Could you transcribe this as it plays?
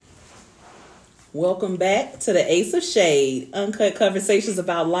Welcome back to the Ace of Shade, uncut conversations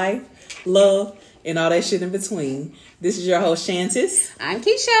about life, love, and all that shit in between. This is your host, Shantis. I'm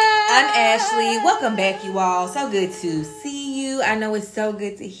Keisha. I'm Ashley. Welcome back, you all. So good to see you. I know it's so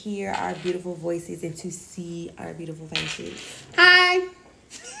good to hear our beautiful voices and to see our beautiful faces. Hi.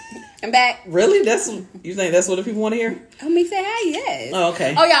 I'm back. Really? You think that's what the people want to hear? Me say hi, yes. Oh,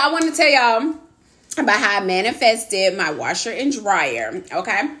 okay. Oh, yeah, I want to tell y'all about how I manifested my washer and dryer,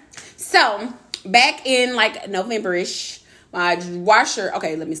 okay? So, back in, like, November-ish, my washer...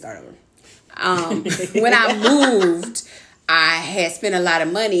 Okay, let me start over. When I moved, I had spent a lot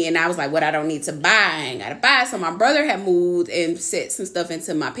of money, and I was like, what I don't need to buy, I ain't gotta buy. So my brother had moved and set some stuff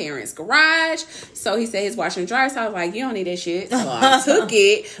into my parents' garage. So he said his washer and dryer. So I was like, you don't need that shit. So I took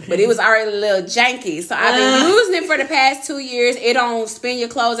it, but it was already a little janky. So I've been using it for the past 2 years. It don't spin your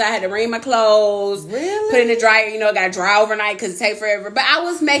clothes. I had to wring my clothes, put it in the dryer. You know, it got to dry overnight because it take forever. But I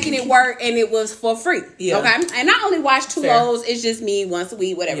was making it work, and it was for free. Yeah. Okay, and I only wash 2 loads. It's just me once a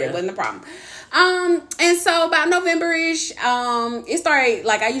week, whatever. Yeah. It wasn't a problem. And so about November-ish, it started,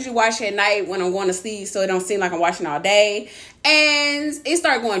 like, I usually wash at night when I'm going to sleep, so it don't seem like I'm washing all day. And it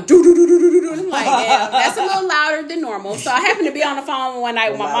started going do-do-do-do-do-do. I'm like, damn, that's a little louder than normal. So I happened to be on the phone one night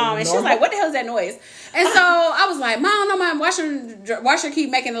with my mom, and she was like, what the hell is that noise? And so I was like, Mom, no, my washer keep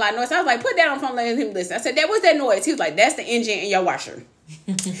making a lot of noise. So I was like, put that on the phone, let him listen. I said, what's that noise? He was like, that's the engine in your washer.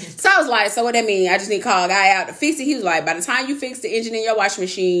 So I was like, so what that mean? I just need to call a guy out to fix it. He was like, by the time you fix the engine in your washing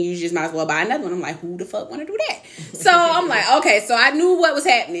machine, you just might as well buy another one. I'm like, who the fuck want to do that? So I'm like, okay, so I knew what was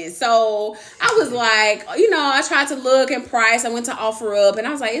happening. So I was like, I tried to look and price. I went to OfferUp, and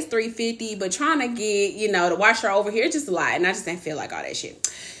I was like, it's $350, but trying to get, the washer over here, it's just a lot, and I just didn't feel like all that shit.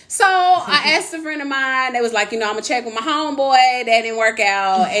 So I asked a friend of mine that was like, I'm going to check with my homeboy. That didn't work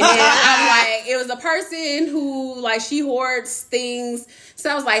out. And then I'm like, it was a person who, like, she hoards things. So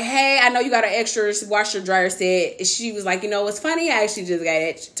I was like, hey, I know you got an extra washer dryer set. She was like, what's funny? I actually just got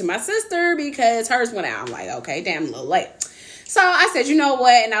it to my sister because hers went out. I'm like, okay, damn, a little late. So I said, you know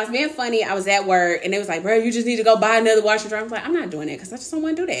what? And I was being funny. I was at work, and they was like, bro, you just need to go buy another washer dryer. I was like, I'm not doing it because I just don't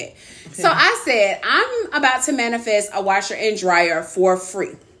want to do that. Okay. So I said, I'm about to manifest a washer and dryer for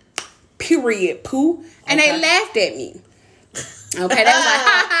free. Period, poo. And they laughed at me. Okay, they was like,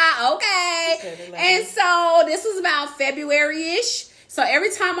 ha ha, okay. And so this was about February-ish. So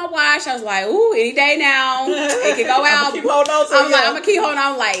every time I wash, I was like, ooh, any day now, it can go out. I'm going to keep holding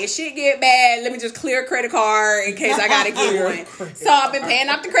on. Like, if shit get bad, let me just clear a credit card in case I got to get one. So I've been paying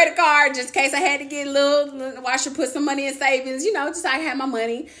off the credit card just in case I had to get a little washer, put some money in savings, just so I had my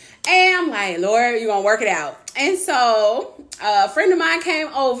money. And I'm like, Lord, you're going to work it out. And so a friend of mine came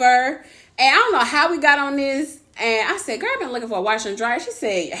over, and I don't know how we got on this. And I said, girl, I've been looking for a washer and dryer. She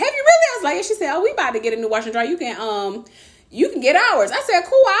said, have you really? I was like, and she said, we about to get a new washer and dryer. You can get ours. I said,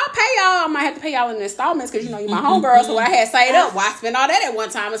 cool, I'll pay y'all. I might have to pay y'all in installments because, you're my homegirl. So what I had saved up, why spend all that at one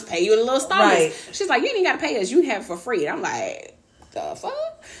time is pay you in a little installments. Right. She's like, you ain't got to pay us. You can have it for free. And I'm like, the fuck?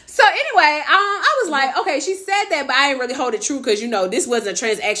 So anyway, I was like, okay, she said that, but I didn't really hold it true because, this wasn't a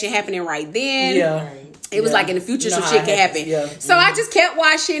transaction happening right then. Yeah. It was like in the future some shit can happen. Yeah. So I just kept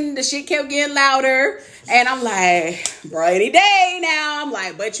washing. The shit kept getting louder. And I'm like, bro, any day now. I'm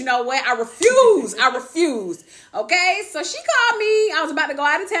like, but you know what? I refuse. Okay? So she called me. I was about to go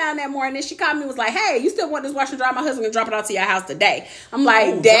out of town that morning. She called me and was like, hey, you still want this washer and dryer? My husband can drop it off to your house today. I'm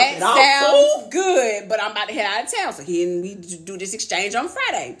like, that sounds good, but I'm about to head out of town. So we do this exchange on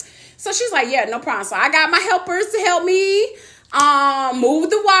Friday. So she's like, yeah, no problem. So I got my helpers to help me. Move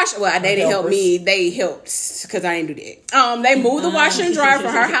the washer. Well, they didn't help me. They helped because I didn't do that. They moved the washer and dryer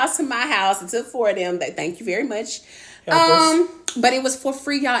from her house to my house. It took 4 of them. Thank you very much. But it was for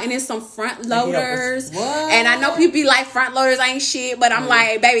free, y'all, and it's some front loaders. And I know people be like, front loaders ain't shit, but I'm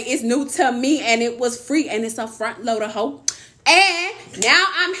like, baby, it's new to me, and it was free, and it's a front loader hoe. And now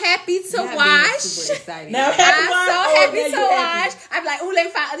I'm happy to wash. Now I'm so happy to wash. I'm like, ooh, let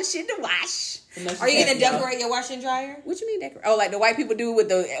me find other shit to wash. Are you going to decorate your washer and dryer? What you mean decorate? Oh, like the white people do with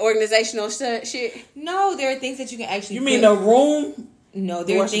the organizational shit? No, there are things that you can actually mean the room? No,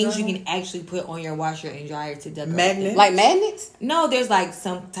 there are things you can actually put on your washer and dryer to decorate. Magnets? Like magnets? No, there's like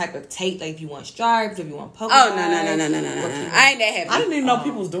some type of tape, like if you want stripes, if you want polka dots. Oh, no. I ain't that heavy. I didn't even know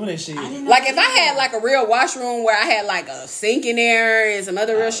people was doing that shit. Like if I had like a real washroom where I had like a sink in there and some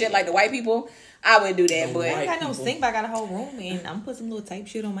other real shit like the white people, I would do that, but I got no sink, but I got a whole room, and I'm put some little tape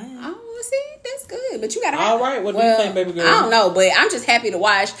shit on mine. oh, see, that's good. But you gotta All right, what do you think, baby girl? I don't know, but I'm just happy to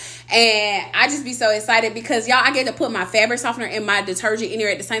wash, and I just be so excited because y'all, I get to put my fabric softener and my detergent in there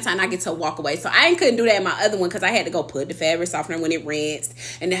at the same time. And I get to walk away, so I couldn't do that in my other one because I had to go put the fabric softener when it rinsed,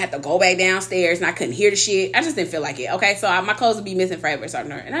 and then had to go back downstairs, and I couldn't hear the shit. I just didn't feel like it. Okay, so my clothes would be missing fabric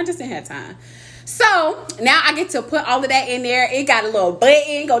softener, and I just didn't have time. So now I get to put all of that in there. It got a little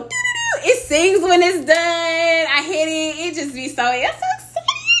button, go. It sings when it's done. I hit it. It just be so. It's so exciting.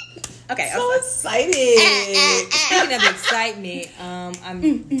 Okay, So excited. Speaking of excitement, I'm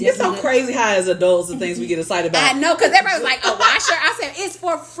definitely... It's so crazy how as adults the things we get excited about. I know, because everybody was like, a washer. I said, it's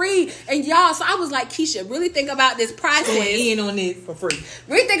for free. And y'all, so I was like, Keisha, really think about this process. going in on this for free.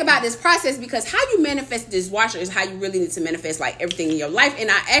 Really think about this process, because how you manifest this washer is how you really need to manifest like everything in your life.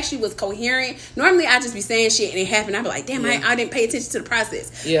 And I actually was coherent. Normally I just be saying shit and it happened. I'd be like, damn, I didn't pay attention to the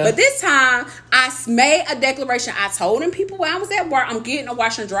process. Yeah. But this time I made a declaration. I told them people when I was at work, I'm getting a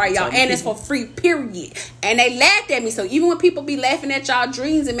washer and dryer, y'all, and it's for free, period. And they laughed at me. So even when people be laughing at y'all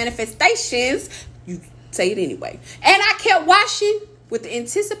dreams and manifestations, you say it anyway. And I kept washing with the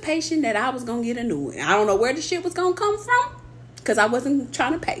anticipation that I was gonna get a new one. I don't know where the shit was gonna come from, because I wasn't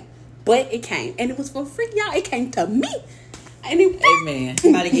trying to pay, but it came, and it was for free, y'all. It came to me, and it Amen. I'm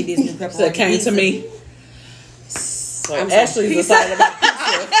about to get this new pepperoni. So it came to me. So Ashley's Pizza. excited about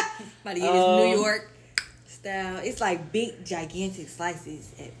pizza. About to get this New York style. It's like big, gigantic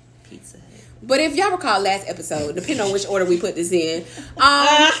slices at Pizza Hut. But if y'all recall last episode, depending on which order we put this in,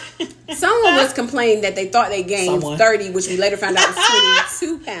 someone was complaining that they thought they gained 30, which we later found out was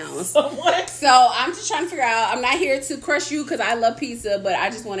 22 pounds. So I'm just trying to figure out. I'm not here to crush you because I love pizza, but I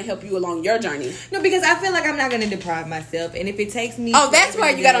just want to help you along your journey. No, because I feel like I'm not going to deprive myself, and if it takes me... Oh, that's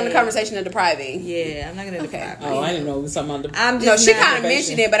why you got on the conversation of depriving. Yeah, I'm not going to deprive myself. Oh, I didn't know it was something on the... I'm just no, she kind of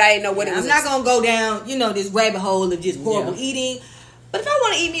mentioned it, but I didn't know what it was. I'm not going to go down, this rabbit hole of just horrible eating. But if I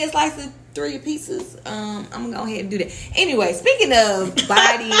want to eat me a slice of 3 pizzas, I'm going to go ahead and do that. Anyway, speaking of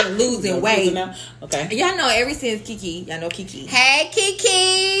body and losing weight. Okay. Y'all know ever since Kiki. Y'all know Kiki. Hey,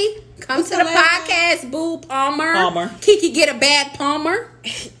 Kiki. Come to the podcast, boo, Palmer. Kiki get a bad Palmer.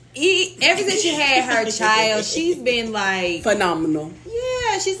 Ever since she had her child, she's been like... phenomenal.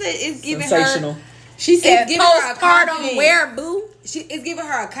 Yeah, she said it's giving sensational. her... She said postpartum where, boo? It's giving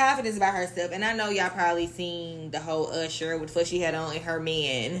her a confidence about herself. And I know y'all probably seen the whole Usher with what she had on and her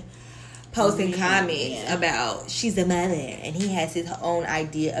man posting comments about she's a mother and he has his own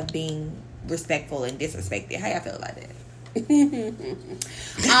idea of being respectful and disrespected. How y'all feel about that?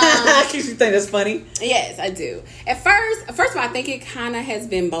 You think that's funny? Yes, I do. At first of all, I think it kind of has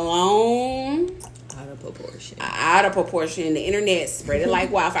been blown out of proportion. The internet spread it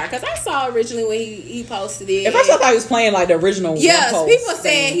like wildfire, because I saw originally when he posted it. At first I thought he was playing like the original. Yes, people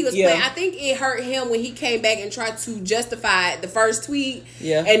said he was playing. I think it hurt him when he came back and tried to justify the first tweet.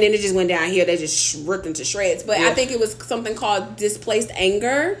 Yeah, and then it just went down here. They just ripped into shreds. But I think it was something called displaced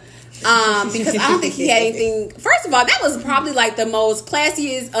anger. Because I don't think he had anything. First of all, that was probably like the most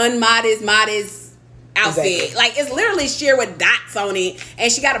classiest, modest outfit. Exactly. Like, it's literally sheer with dots on it, and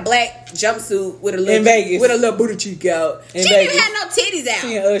she got a black jumpsuit with a little in Vegas with a little booty cheek out. She didn't have no titties out.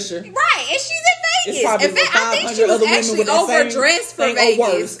 She and Usher, right? And she's in Vegas. In fact, I think she was actually overdressed for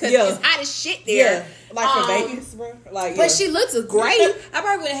Vegas because it's hot as shit there. Like for Vegas, bro. Like, but she looks great. I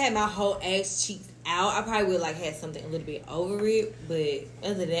probably would have had my whole ass cheeks out. I probably would had something a little bit over it, but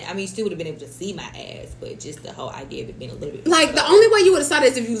other than that, I mean, you still would have been able to see my ass, but just the whole idea of it being a little bit like the only way you would have saw that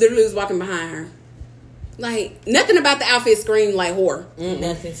is if you literally was walking behind her. Like, nothing about the outfit screamed like horror.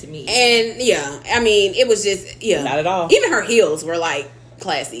 Nothing to me. And I mean, it was just not at all. Even her heels were like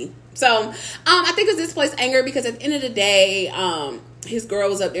classy. So I think it was displaced anger, because at the end of the day, his girl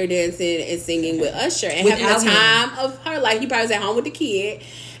was up there dancing and singing with Usher and having the time of her life. He probably was at home with the kid.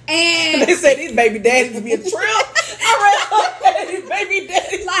 And they said these baby daddies to be a trip. I read baby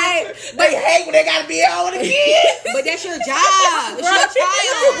daddies. Like, they hate when they gotta be at home with the kids. But that's your job. It's your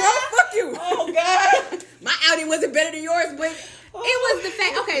child. Fuck you. Oh God. My outing wasn't better than yours, but it was the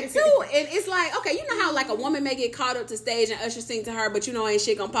fact. Okay, too, and it's like, okay, you know how like a woman may get caught up to stage and Usher sing to her, but ain't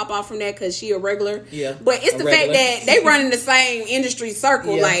shit gonna pop off from that because she a regular. Yeah. But it's the fact that they run in the same industry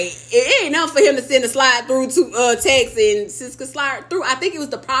circle. Yeah. Like, it ain't enough for him to send a slide through to text and sis could slide through. I think it was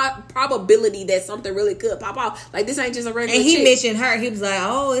the probability that something really could pop off. Like, this ain't just a regular. And he chick. mentioned her. He was like,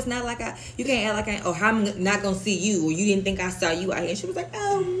 "Oh, it's not like you can't act like I'm not gonna see you, or you didn't think I saw you out here." And she was like,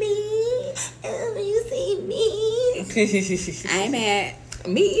 "Oh, me, you see me." I ain't mad.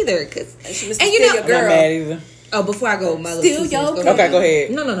 Me either, cause and your girl. I'm not mad either. Oh, before I go, my still your girl. Okay, go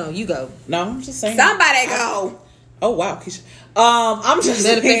ahead. No, you go. No, I'm just saying. Somebody go. Oh wow, Keisha. I'm just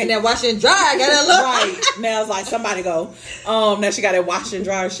Better saying that wash and dry. I gotta look. right now. It's like somebody go. Now she got that wash and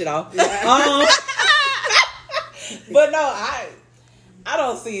dry shit off. But no, I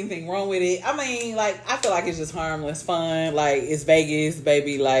don't see anything wrong with it. I mean, like I feel like it's just harmless fun. Like it's Vegas,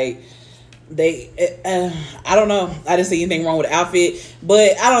 baby. Like I don't know. I didn't see anything wrong with the outfit,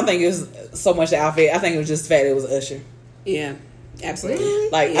 but I don't think it was so much the outfit. I think it was just the fact it was Usher. Yeah, absolutely.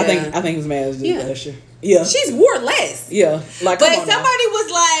 Like I think it was mad. It was just Usher. Yeah, she's wore less. Yeah, like but somebody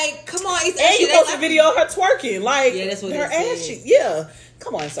was like, "Come on, it's and you posted a video of her twerking, like that's what her ass cheek. Yeah,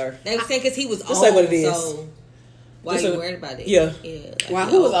 come on, sir. They were saying because he was old. Say what it is. So why are you worried about it? Yeah. Like, wow,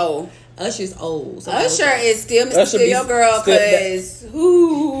 who was old? Usher's old. So Usher is still Mr. Still your girl because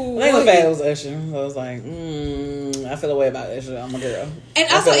who? I ain't gonna say it was Usher. I was like, I feel a way about Usher. I'm a girl.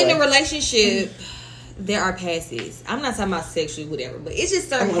 And also in a relationship, there are passes. I'm not talking about sexually, whatever, but it's just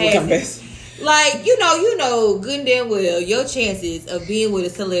certain passes. Like, you know, good and damn well, your chances of being with a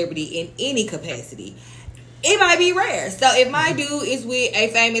celebrity in any capacity, it might be rare. So if my dude is with a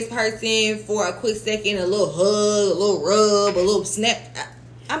famous person for a quick second, a little hug, a little rub, a little snap,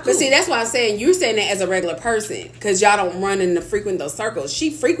 I'm cool. But see, that's why I'm saying you're saying that as a regular person because y'all don't run in the frequent those circles.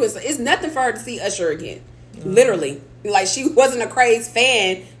 She frequents. It's nothing for her to see Usher again. Literally, like she wasn't a crazy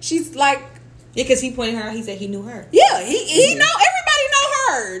fan. She's like, because he pointed her out. He said he knew her. Yeah, he know everybody know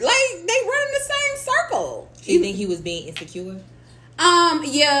her. Like they run in the same circle. Do you think he was being insecure?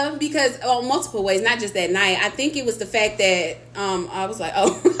 Yeah, because multiple ways, not just that night. I think it was the fact that I was like, I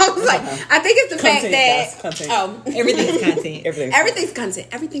think it's the fact that everything's content. Everything's content.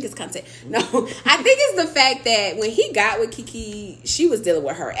 Everything is content. No, I think it's the fact that when he got with Kiki, she was dealing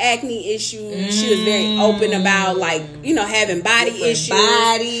with her acne issues. She was very open about having body issues.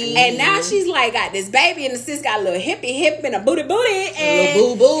 And now she's like got this baby and the sis got a little hippie hip and a booty and a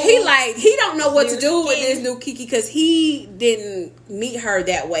boo. He don't know what to do with this new Kiki because he didn't meet her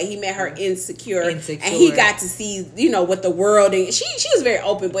that way. He met her insecure. And he got to see what the world, and she was very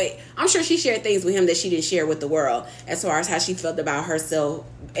open, but I'm sure she shared things with him that she didn't share with the world as far as how she felt about herself.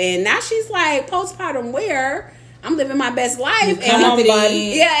 And now she's like postpartum where I'm living my best life. Come on,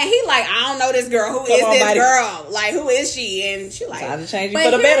 buddy. Yeah, and he like, I don't know this girl. Who is this girl? Like, who is she? And she like, time to change you but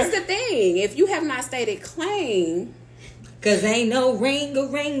for the better. here's the thing: if you have not stated claim. Cause ain't no ring.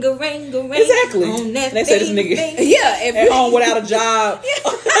 Exactly. On that they say this nigga if at home without a job,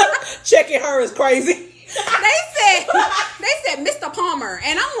 checking her is crazy. They said Mr. Palmer,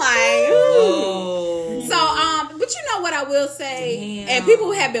 and I'm like, whoa. So but you know what I will say, and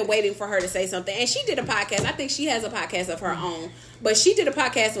people have been waiting for her to say something, and she did a podcast. I think she has a podcast of her own, but she did a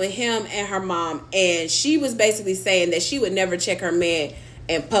podcast with him and her mom, and she was basically saying that she would never check her man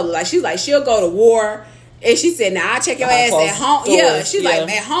in public. Like she's like she'll go to war. And she said, "Nah, I check your ass at home." Yeah, she's like,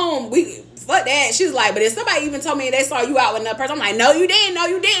 "At home, we fuck that." She was like, "But if somebody even told me they saw you out with another person, I'm like, no, you didn't. Not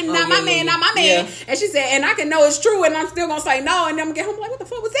my man. Yeah. And she said, and I can know it's true, and I'm still gonna say no, and then I'm gonna get home like, what the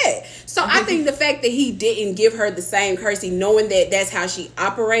fuck was that? So I think the fact that he didn't give her the same courtesy, knowing that that's how she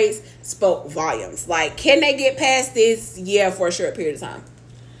operates, spoke volumes. Like, can they get past this? Yeah, for a short period of time.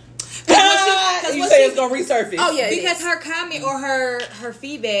 You say it's gonna resurface. Oh yeah, because her comment or her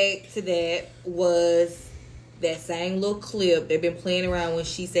feedback to that was that same little clip they've been playing around when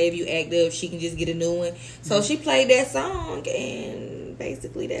she say if you act up, she can just get a new one. So she played that song, and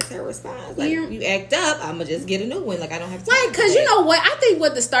basically that's her response. Like, you act up, I'ma just get a new one. Like, I don't have time. Like, because you know what? I think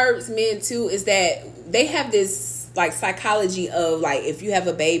what disturbs men too is that they have this like psychology of like, if you have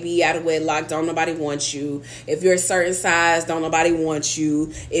a baby out of wedlock, don't nobody want you. If you're a certain size, don't nobody want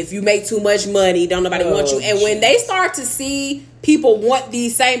you. If you make too much money, don't nobody want you. And when they start to see people want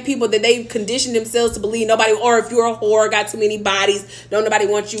these same people that they've conditioned themselves to believe nobody, or if you're a whore, got too many bodies, don't nobody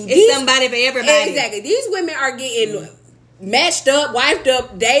want you. It's somebody for everybody. Exactly. These women are getting matched up, wifed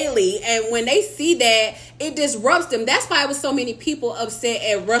up daily, and when they see that, it disrupts them. That's why it was so many people upset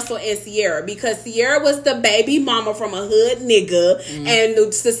at Russell and Sierra, because Sierra was the baby mama from a hood nigga, and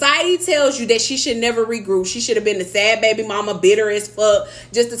the society tells you that she should never regroup. She should have been the sad baby mama, bitter as fuck,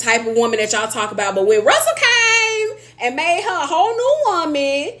 just the type of woman that y'all talk about. But when Russell came and made her a whole new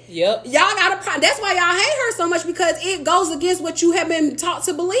woman, y'all got a problem. That's why y'all hate her so much, because it goes against what you have been taught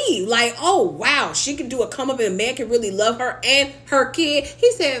to believe. Like, oh wow, she can do a come up and a man can really love her and her kid.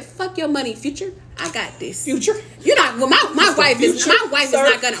 He said, fuck your money, Future. I got this. Future. You're not. Well, my wife is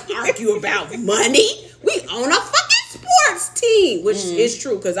not gonna argue about money. We own a fucking sports team, which is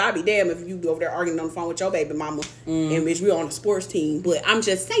true, because I'll be damned if you go over there arguing on the phone with your baby mama, and bitch, we on a sports team. But I'm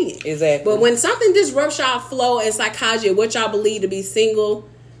just saying. Exactly. But when something disrupts y'all flow and psychology of what y'all believe to be single,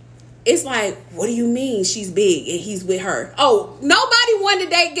 it's like, what do you mean she's big and he's with her? Oh, nobody wanted to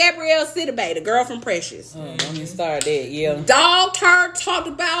date Gabrielle Sidibe, the girl from Precious. Let me start that. Yeah. Dogged her, talked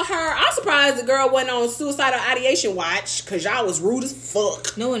about her. I'm surprised the girl went on suicidal ideation watch because y'all was rude as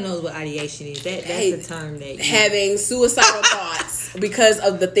fuck. No one knows what ideation is. That's a term that having suicidal thoughts because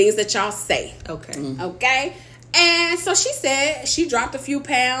of the things that y'all say. Okay. Okay. And so she said she dropped a few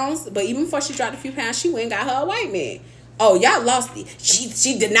pounds, but even before she dropped a few pounds, she went and got her a white man. Oh, y'all lost it.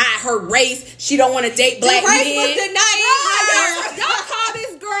 She denied her race. She don't want to date black men. The race was denying her. Y'all call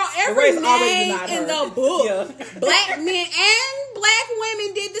this girl every name in the book. Yeah. Black men and black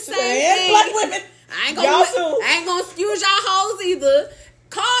women did the same And thing. black women. I ain't gonna excuse y'all hoes either.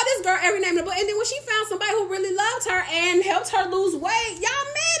 Call this girl every name in the book. And then when she found somebody who really loved her and helped her lose weight, y'all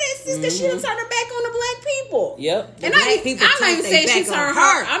mad at sis because she done turned her back on the black people. Yep. And I'm not even saying she turned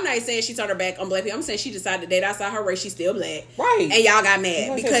her. I'm not even saying she turned her back on black people. I'm saying she decided to date outside her race. She's still black. Right. And y'all got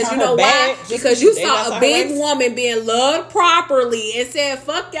mad. Because you turn know her why? back Because you date saw outside a her big race? woman being loved properly and said,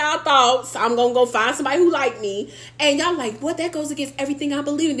 fuck y'all thoughts. I'm going to go find somebody who like me. And y'all like, what? That goes against everything I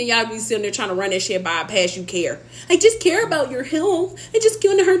believe in. Then y'all be sitting there trying to run that shit by past you care. I just care about your health. I just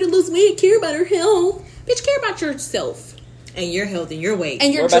want her to lose weight. Care about her health. Bitch, care about yourself. And your health and your weight.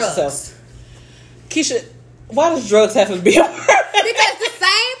 And your What drugs. about yourself? Keisha, why does drugs have to be a Because the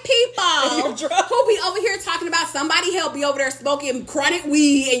same people Your drugs. who be over here talking about somebody help be over there smoking chronic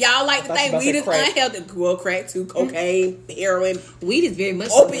weed and y'all like to I thought think you weed is about to say crack. unhealthy. Well, crack too, cocaine, heroin, Weed is very much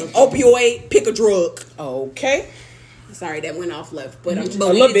opioid, pick a drug. Okay. Sorry, that went off left, but I'm just, But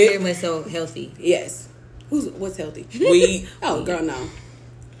A weed little is bit. very much so healthy. yes. What's healthy? Weed. Oh, girl, no.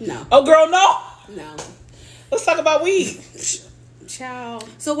 Oh, girl, no. No. Let's talk about weed. Child.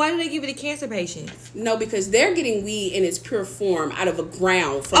 So why do they give it to cancer patients? No, because they're getting weed in its pure form out of a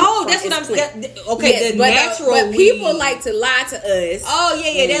ground. From That's what its I'm plant. saying. Okay, Yes, the but, natural but people weed. like to lie to us. Oh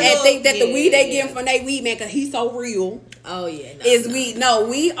yeah, And think that the weed they getting from their weed man, because he's so real, Oh yeah, is weed. No,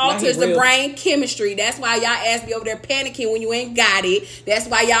 weed alters the real. brain chemistry. That's why y'all ass be over there panicking when you ain't got it. That's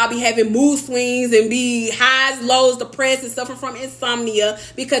why y'all be having mood swings and be highs, lows, depressed, and suffering from insomnia,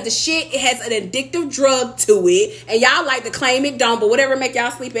 because the shit, it has an addictive drug to it. And y'all like to claim it don't, but whatever make y'all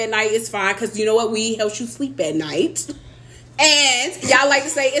sleep at night is fine, because you know what? Weed helps you sleep at night. And y'all like to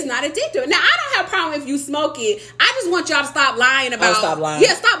say it's not addictive. Now, I don't have a problem if you smoke it. I just want y'all to stop lying about. stop lying.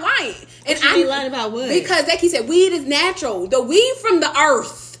 Yeah, stop lying. And you mean lying about what? Because they keep saying weed is natural. The weed from the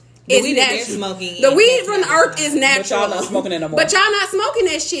earth is weed that they're natural. smoking The is weed natural. from the earth is natural. y'all not smoking it no more. But y'all not smoking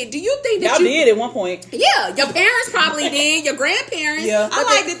that shit. Do you think that Y'all did at one point. Yeah, your parents probably did. Your grandparents. Yeah. I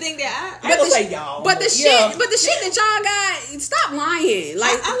like to think that I ain't gonna say y'all. But the Yeah. shit that y'all got, stop lying.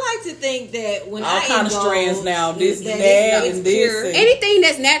 Like I like to think that when All I kind of indulge, strands now. This, that that, it's and this. pure. And anything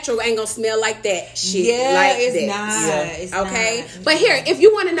that's natural ain't gonna smell like that shit. Yeah, like it's that. not. Yeah. It's Okay, not. but here, if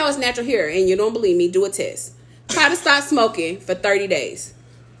you want to know it's natural here, and you don't believe me, do a test. Try to stop smoking for 30 days,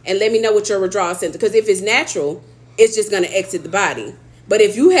 and let me know what your withdrawal symptoms. Because if it's natural, it's just gonna exit the body. But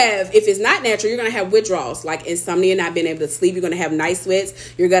if it's not natural, you're gonna have withdrawals like insomnia, not being able to sleep. You're gonna have night sweats.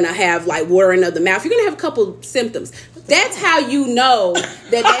 You're gonna have like watering of the mouth. You're gonna have a couple symptoms. That's how you know that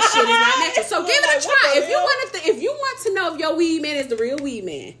shit is not natural. So give it a try. If you want to know if your weed man is the real weed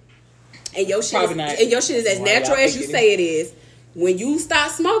man, and your shit Probably not. is as Why natural y'all as you think it say it is, when you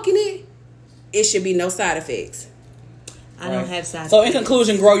stop smoking it, it should be no side effects. I don't have side So in effects.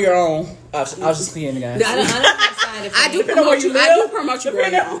 conclusion, grow your own. I was just kidding, guys. I don't have side effects. I do promote you. I do promote you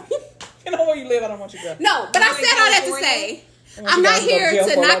growing your own. You know where you live. I don't want you to go. No, but I said all that to say, I'm not here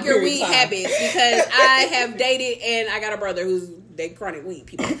to knock your weed habits, because I have dated and I got a brother who's they chronic weed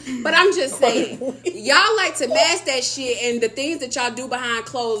people. But I'm just saying, y'all like to mask that shit and the things that y'all do behind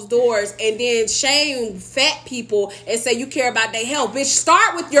closed doors, and then shame fat people and say you care about their health. Bitch,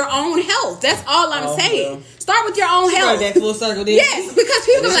 start with your own health. That's all I'm saying. Well. Start with your own health. that full circle. Yes, because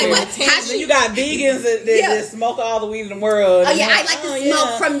people are like, what? How Then you got vegans that smoke all the weed in the world. Oh yeah, I like to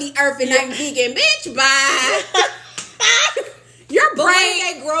smoke from the earth and I'm vegan, bitch. Bye. Your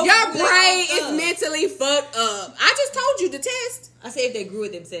brain is mentally fucked up. I just told you the test. I say if they grew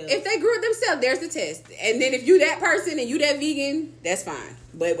it themselves. If they grew it themselves, there's the test. And then if you that person and you that vegan, that's fine.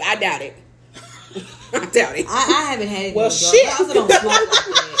 But I doubt it. I doubt it. I haven't had it. Well, no shit. I also don't smoke like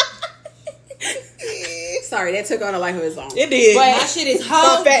that. Sorry, that took on a life of its own. It did. But my shit is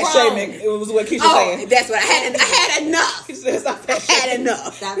Stop fat homegrown. shaming. It was what Keisha Oh, saying. that's what I had. I had enough. Keisha said stop fat I had shaming.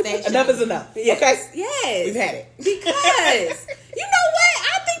 enough. Stop that shit. Enough is enough. Yes. Okay? Yes. We've had it. Because you know what?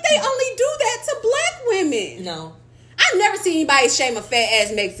 I think they only do that to black women. No. I've never seen anybody shame a fat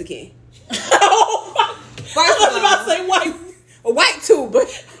ass Mexican. Oh, my. First I was of about all, to say white. A white too, but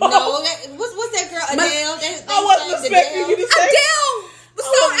no. What's that girl Adele? I wasn't expecting you to say Adele was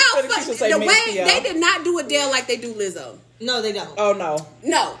sold out. Keisha say The mixed, way y'all. they did not do Adele like they do Lizzo. No, they don't. Oh no.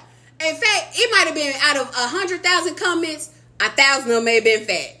 No. In fact, it might have been out of 100,000 comments, 1,000 of them may have been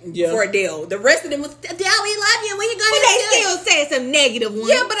fat for Adele. The rest of them was, Adele, we love you. When you going But to they still said some negative ones.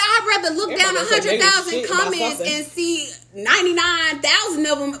 Yeah, but I'd rather look down Everybody say 100,000 negative shit about comments something. and see 99,000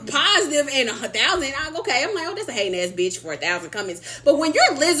 of them positive and 1,000. Okay, I'm like, oh, that's a hating ass bitch for 1,000 comments. But when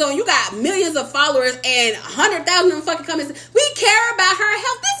you're Lizzo and you got millions of followers and 100,000 of them fucking comments, we care about her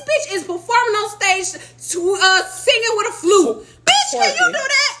health. This bitch is performing on stage singing with a flute. Bitch, can you do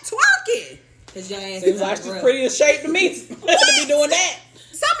that? Twerking. Cause your ass Seems like she's pretty in shape to me to be doing that.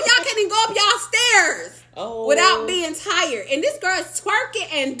 Some of y'all can't even go up y'all stairs without being tired. And this girl is twerking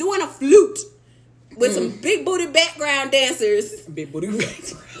and doing a flute with some big booty background dancers. Big booty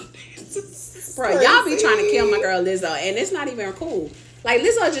background dancers. Bro, y'all be trying to kill my girl Lizzo, and it's not even cool. Like,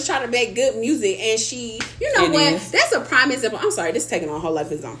 Lizzo just trying to make good music, and she, you know what? That's a prime example. I'm sorry, this is taking on a whole life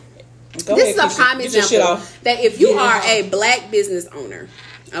of its own. This is a prime example that if you are a black business owner,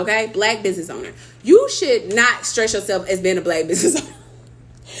 okay, black business owner, you should not stress yourself as being a black business owner.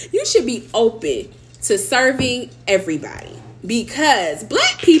 You should be open to serving everybody, because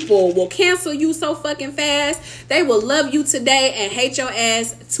black people will cancel you so fucking fast. They will love you today and hate your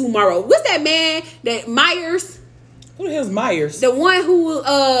ass tomorrow. What's that man that Myers? Who the hell's Myers? The one who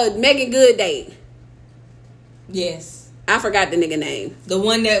Megan Good date. Yes. I forgot the nigga name. The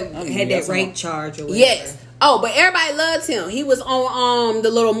one that had that rape charge or whatever. Yes. Oh, but everybody loved him. He was on the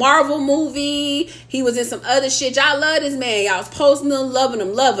little Marvel movie. He was in some other shit. Y'all love this man. Y'all was posting him, loving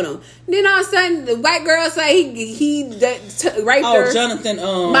him. Then all of a sudden, the white girl say he raped her. Oh, Jonathan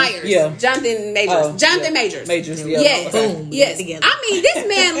Myers. Yeah. Jonathan Majors. Oh, Jonathan yeah. Majors. Majors, yeah. Yes. Boom. Yes. Together. I mean, this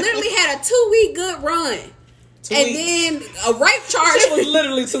man literally had a 2-week good run. Then a rape charge. It was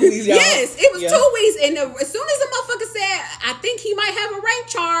literally 2 weeks, y'all. Yes, it was 2 weeks. And as soon as the motherfucker said, I think he might have a rape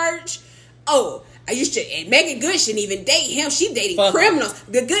charge. Oh, and Megan Good shouldn't even date him. She dating criminals.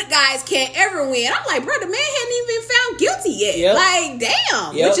 The good guys can't ever win. I'm like, bro, the man hadn't even found guilty yet. Yep. Like,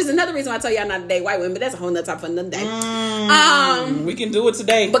 damn. Yep. Which is another reason why I tell y'all not to date white women, but that's a whole nother topic for another day. We can do it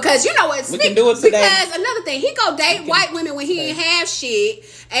today. Because you know what? We can do it today. Because another thing, he go date white women when he didn't have shit.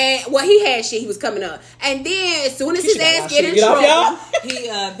 And he had shit, he was coming up. And then as soon as his ass get in trouble, he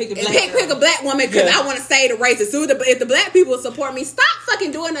pick a black woman because I want to say the race. If the black people support me, stop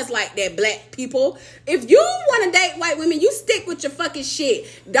fucking doing us like that, black people. If you want to date white women, you stick with your fucking shit.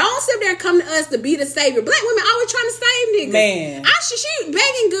 Don't sit there and come to us to be the savior. Black women always trying to save niggas. Man,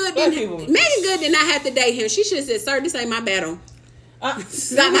 Megan Good did not have to date him. She should have said, "Sir, this ain't my battle."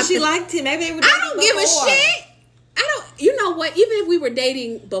 Maybe she liked him. Maybe they were I don't give a shit. You know what? Even if we were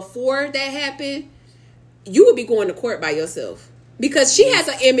dating before that happened, you would be going to court by yourself because she has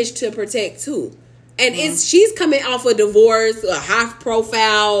an image to protect too. And she's coming off a divorce, a high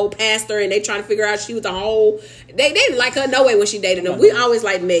profile pastor, and they trying to figure out she was a hoe. They didn't like her no way when she dated them. We always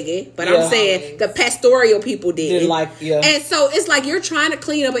liked Megan, but I'm saying the pastoral people didn't like. And so it's like you're trying to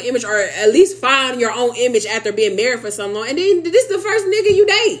clean up an image or at least find your own image after being married for so long. And then this is the first nigga you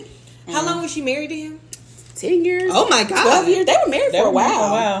date. How long was she married to him? 10 years. Oh my God. 12 years. They were married for a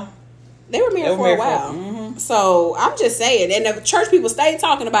while. They were married for a while. So I'm just saying. And the church people stayed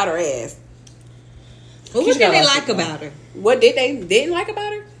talking about her ass. What did they like about her? What didn't like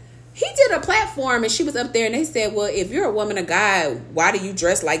about her? He did a platform and she was up there and they said, well, if you're a woman of God, why do you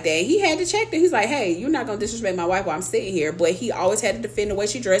dress like that? And he had to check that. He's like, hey, you're not going to disrespect my wife while I'm sitting here. But he always had to defend the way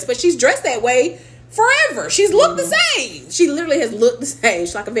she dressed. But she's dressed that way forever. She's looked the same. She literally has looked the same.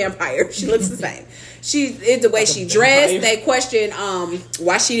 She's like a vampire. She looks the same. It's the way she dressed. They questioned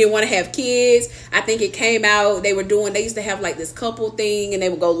why she didn't want to have kids. I think it came out they used to have like this couple thing and they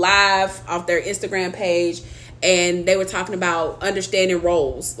would go live off their Instagram page and they were talking about understanding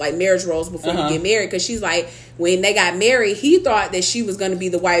roles, like marriage roles before you get married. Because she's like, when they got married, he thought that she was going to be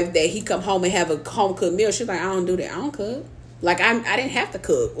the wife that he come home and have a home cooked meal. She's like, I don't do that. I don't cook. Like, I didn't have to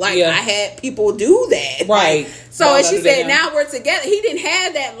cook. Like, I had people do that. Right. Like, so, and she said, now we're together. He didn't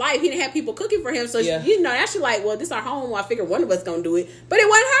have that life. He didn't have people cooking for him. So, now she's like, well, this is our home. Well, I figured one of us going to do it. But it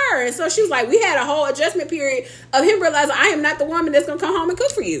wasn't her. And so, she was like, we had a whole adjustment period of him realizing, I am not the woman that's going to come home and cook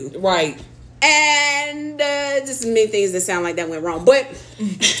for you. Right. And just many things that sound like that went wrong. But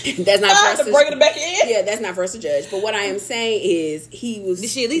that's not for us to... bring it back in? Yeah, that's not for us to judge. But what I am saying is, he was... Did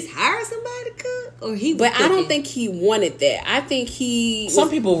she at least hire somebody to cook? Or he was But cooking? I don't think he wanted that. I think Some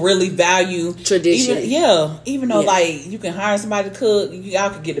people really value tradition. Even though like you can hire somebody to cook,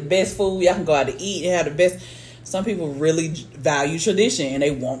 y'all can get the best food, y'all can go out to eat and have the best. Some people really value tradition and they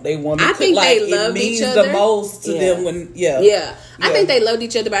want to cook. Think like they love it means each other. the most to them when I think they loved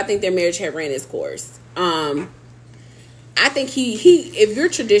each other, but I think their marriage had ran its course. I think he if you're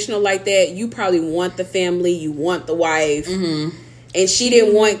traditional like that, you probably want the family, you want the wife. Mm-hmm. And she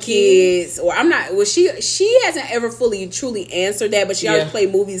didn't want kids, or I'm not. Well, she hasn't ever fully truly answered that, but she always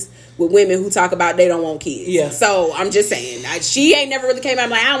played movies with women who talk about they don't want kids. Yeah. So I'm just saying, she ain't never really came out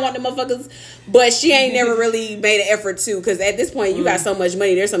like I don't want the motherfuckers, but she ain't never really made an effort to. Because at this point, you got so much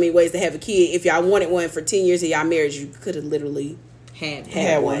money. There's so many ways to have a kid. If y'all wanted one for 10 years of y'all marriage, you could have literally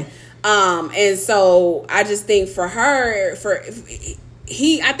had one. And so I just think for her,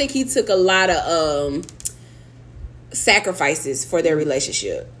 I think he took a lot of sacrifices for their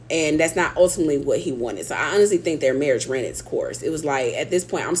relationship, and that's not ultimately what he wanted. So I honestly think their marriage ran its course. It was like, at this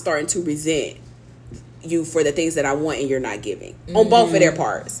point, I'm starting to resent you for the things that I want and you're not giving on both of their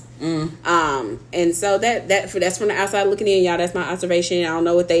parts. And so that's from the outside looking in, y'all. That's my observation. I don't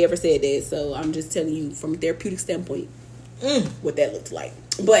know what they ever said that, so I'm just telling you from a therapeutic standpoint what that looked like.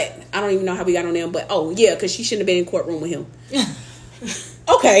 But I don't even know how we got on them. But because she shouldn't have been in courtroom with him.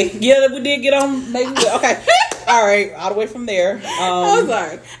 Okay, we did get on. Maybe okay. All right, all the way from there. I'm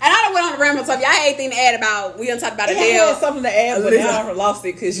sorry. And I don't went on the ramble stuff. Y'all had anything to add about? We done talked about Adele. I had something to add, but now I lost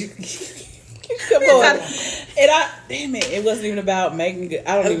it because you kept going. And it wasn't even about making.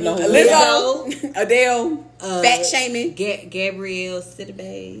 I don't even know who Adele, fat shaming, Gabrielle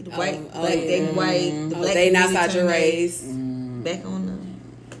Sidibe, the white, the black. They not outside your race. Back on the.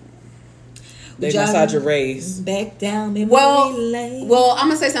 They outside your race. Back down memory lane. Well, I'm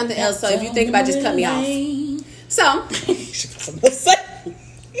gonna say something else. So if you think about it, just cut me off. So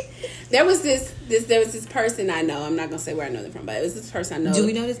there was this person I know. I'm not gonna say where I know them from, but it was this person I know. Do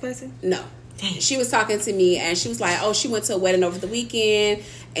we know this person? No. She was talking to me and she was like, "Oh, she went to a wedding over the weekend,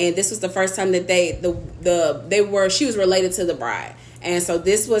 and this was the first time that she was related to the bride, and so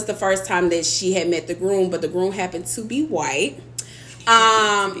this was the first time that she had met the groom, but the groom happened to be white."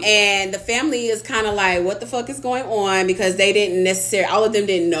 And the family is kind of like, what the fuck is going on? Because they didn't necessarily, all of them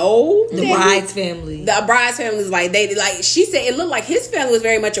didn't know the bride's family. The bride's family was like, she said it looked like his family was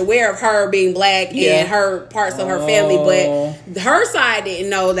very much aware of her being black and her parts of her family, but her side didn't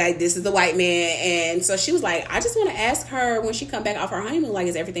know that this is the white man. And so she was like, I just want to ask her when she come back off her honeymoon, like,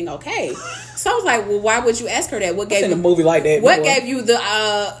 is everything okay? So I was like, well, why would you ask her that? What gave you a movie like that? What gave you the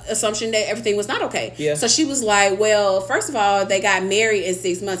assumption that everything was not okay? Yeah. So she was like, well, first of all, they got married in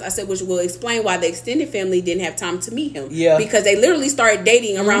 6 months. I said, which will explain why the extended family didn't have time to meet him. Yeah. Because they literally started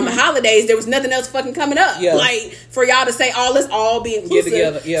dating around the holidays. There was nothing else fucking coming up. Yeah. Like, for y'all to say, let's all be inclusive.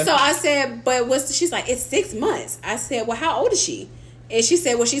 Get together. Yeah. So I said, but she's like, it's 6 months. I said, well, how old is she? And she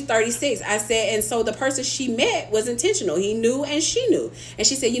said, well, she's 36. I said, and so the person she met was intentional. He knew and she knew. And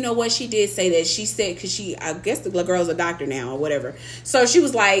she said, you know what? She did say that. She said, because I guess the girl's a doctor now or whatever. So she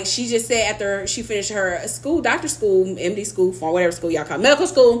was like, she just said after she finished her school, doctor school, MD school, for whatever school y'all call it, medical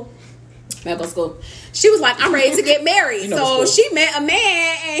school. She was like, I'm ready to get married. So she met a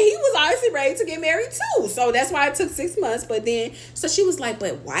man and he was obviously ready to get married too. So that's why it took 6 months. But then, so she was like,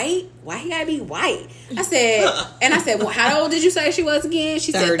 but white? Why he gotta be white? I said, well, how old did you say she was again?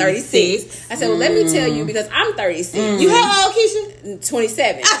 She said 36. I said, well, let me tell you, because I'm 36. You how old, Keisha?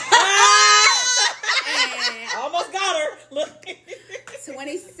 27. Almost got her. Look.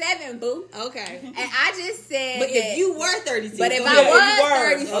 27, boo. Okay. And I just said, but if you were 36, but if I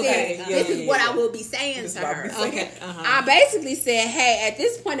was 36, this is what I will be saying to her. Okay. I basically said, hey, at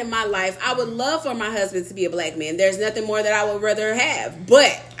this point in my life, I would love for my husband to be a black man. There's nothing more that I would rather have.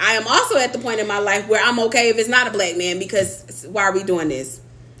 But I am also at the point in my life where I'm okay if it's not a black man, because why are we doing this?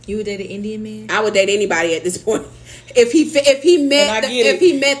 You would date an Indian man? I would date anybody at this point. If he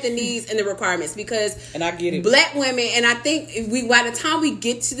met the needs and the requirements, because and I get it. Black women, and I think by the time we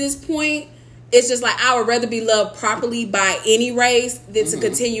get to this point, it's just like I would rather be loved properly by any race than to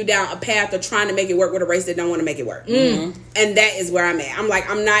continue down a path of trying to make it work with a race that don't want to make it work. And that is where I'm at. I'm like,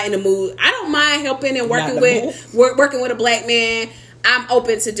 I'm not in the mood. I don't mind helping and working with a black man. I'm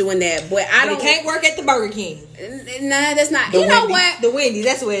open to doing that, but you can't work at the Burger King. Nah, that's not. You know what? The Wendy's.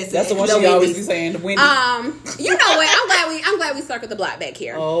 That's what it's. That's the one she always be saying. The Wendy's. You know what? I'm glad we circled the block back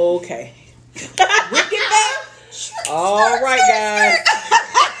here. Okay. We get back. All right, guys.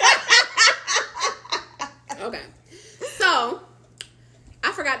 Okay. So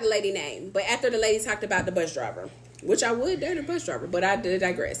I forgot the lady name, but after the lady talked about the bus driver, which I would date a bus driver, but I did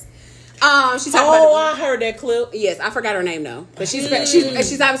digress. She talked about I heard that clip. Yes, I forgot her name though, but she's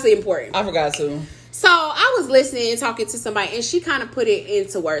obviously important. I forgot too. So I was listening and talking to somebody, and she kind of put it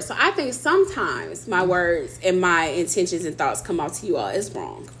into words. So I think sometimes my words and my intentions and thoughts come out to you all as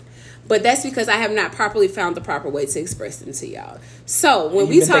wrong, but that's because I have not properly found the proper way to express them to y'all. So when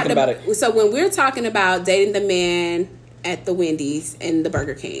we're talking about dating the man at the Wendy's and the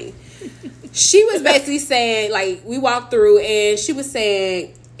Burger King. She was basically saying, like, we walked through and she was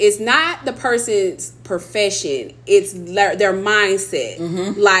saying it's not the person's profession, it's their mindset.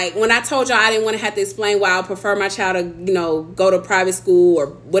 Mm-hmm. Like, when I told y'all I didn't want to have to explain why I prefer my child to, go to private school or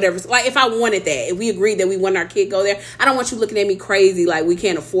whatever. Like, if I wanted that, if we agreed that we want our kid go there, I don't want you looking at me crazy like we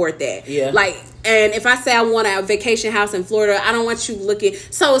can't afford that. Yeah. Like, and if I say I want a vacation house in Florida, I don't want you looking.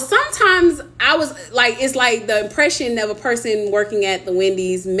 So sometimes I was like, it's like the impression of a person working at the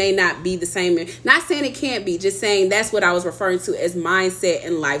Wendy's may not be the same. Not saying it can't be, just saying that's what I was referring to as mindset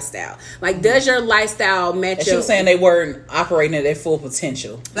and lifestyle. Like, does your lifestyle match up? She was saying they weren't operating at their full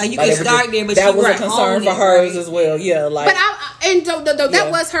potential. Like, you can start there, but that was a concern for hers as well. Yeah, like, but that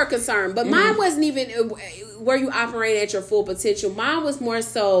was her concern. But mine wasn't even where you operate at your full potential. Mine was more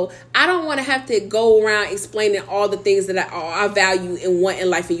so, I don't want to have to go around explaining all the things that I value and want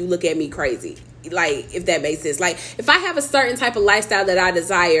in life, and you look at me crazy. Like, if that makes sense. Like, if I have a certain type of lifestyle that I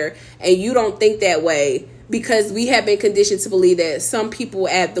desire and you don't think that way, because we have been conditioned to believe that some people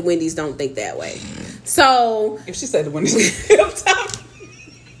at the Wendy's don't think that way. So if she said the Wendy's, my damn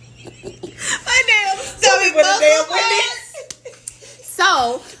stomach with a damn Wendy's.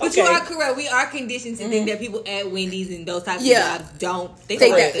 So, but you are correct. We are conditioned to think that people at Wendy's and those types of jobs don't think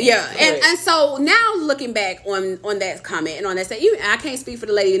that. Yeah, and so now looking back on that comment and on that, I can't speak for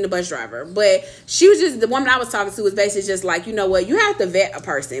the lady and the bus driver, but she was just, the woman I was talking to was basically just like, you know what, you have to vet a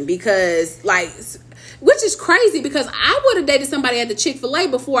person because, like, which is crazy because I would have dated somebody at the Chick-fil-A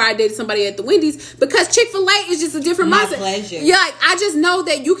before I dated somebody at the Wendy's, because Chick-fil-A is just a different mindset. Pleasure. Yeah, like, I just know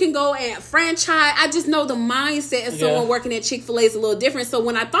that you can go and franchise. I just know the mindset of someone working at Chick-fil-A is a little different. So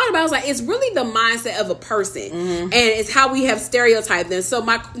when I thought about it, I was like, it's really the mindset of a person, and it's how we have stereotyped them. So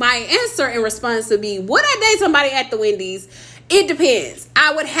my answer in response would be, would I date somebody at the Wendy's? It depends.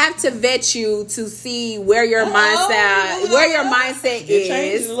 I would have to vet you to see where your mindset is,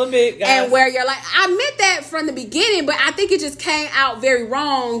 a little bit, guys. And where you're like. I meant that from the beginning, but I think it just came out very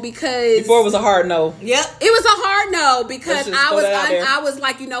wrong because before it was a hard no. Yep, it was a hard no because I was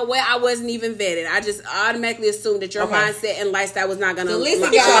like, you know what, I wasn't even vetted. I just automatically assumed that your mindset and lifestyle was not gonna. So listen,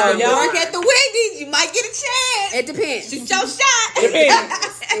 y'all work at the Wendy's, you might get a chance. It depends. Shoot your shot. It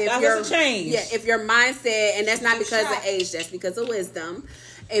depends. That's a change. Yeah, if your mindset, and that's not because of age, that's because of wisdom.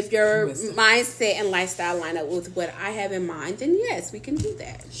 If your mindset and lifestyle line up with what I have in mind, then yes, we can do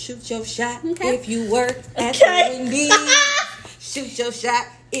that. Shoot your shot if you work at the Wendy's. Shoot your shot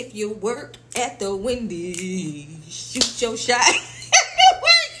if you work at the Wendy's. Shoot your shot if you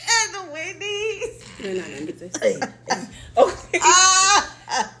work at the Wendy's. You're not gonna get this. Okay.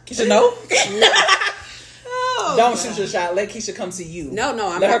 Keisha, no. Don't shoot your shot. Let Keisha come to you. No,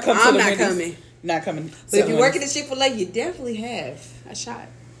 I'm Let not. her come I'm to the not Wendy's. coming. Not coming. But if you work at the Chick-fil-A, you definitely have a shot.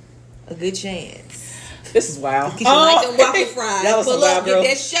 A good chance. This is wild. Keisha like them waffle fries. That was Pull up, get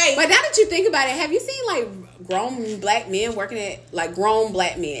that shake. But now that you think about it, have you seen like grown black men working at grown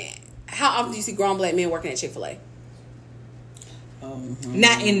black men? How often do you see grown black men working at Chick-fil-A?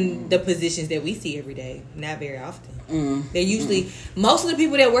 Not in the positions that we see every day. Not very often. They're usually most of the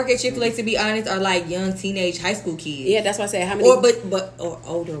people that work at Chick-fil-A, to be honest, are like young teenage high school kids. Yeah, that's why I say how many. Or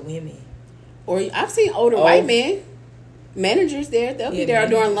older women. Or I've seen older white men, managers there. They'll be there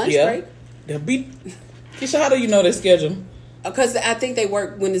during lunch break. They'll be. Keisha, how do you know their schedule? Because I think they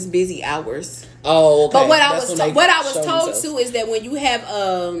work when it's busy hours. Oh, okay. But what I was told too is that when you have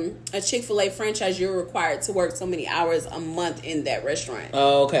a Chick-fil-A franchise, you're required to work so many hours a month in that restaurant.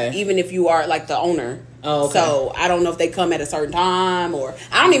 Oh, okay. Even if you are like the owner. Oh, okay. So I don't know if they come at a certain time, or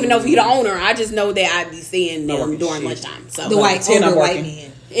I don't even know if you're the owner. I just know that I'd be seeing them during lunchtime. So the older white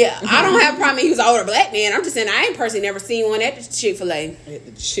man. Yeah, I don't have a problem. He was an older black man. I'm just saying I ain't personally never seen one at the Chick-fil-A. At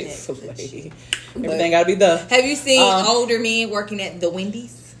the Chick-fil-A. Everything got to be the. Have you seen older men working at the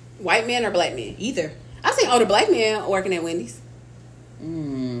Wendy's? White men or black men? Either. I've seen older black men working at Wendy's.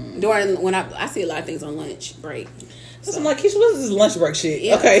 During when I see a lot of things on lunch break. So I'm like, Keisha, what is this lunch break shit?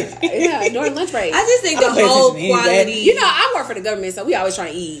 Yeah. Okay. Yeah, during lunch break. I just think the whole quality. You know, I work for the government, so we always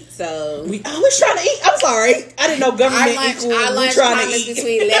trying to eat. So we always trying to eat. I'm sorry, I didn't know government equal. Our lunch trying time to is eat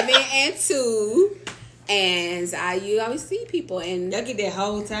between 11 and 2. And you always see people, and y'all get that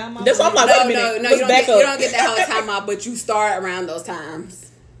whole time off. That's why I'm like, wait a minute. No, you don't get that whole time off, but you start around those times.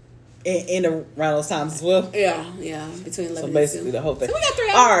 In around those times as well. Yeah, between 11 and 2. So basically the whole thing. So we got 3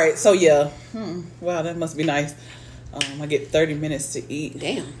 hours. All right, so yeah. Wow, that must be nice. I get 30 minutes to eat.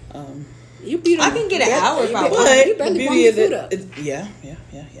 Damn. I can get an hour probably. But you barely warm your food up. Yeah.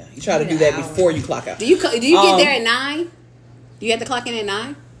 You try to do that before you clock out. Do you get there at 9? Do you have to clock in at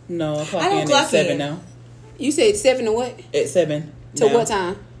 9? No, I clock in at 7 now. You said 7 to what? At 7. To what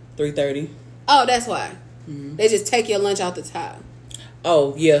time? 3:30. Oh, that's why. They just take your lunch out the top.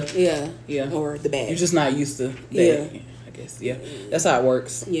 Oh yeah, Yeah. Or the bag. You're just not used to that. Yeah. I guess. Yeah, that's how it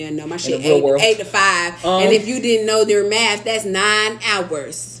works. Yeah, no, my In shit the real world. 8 to 5. And if you didn't know their math, that's 9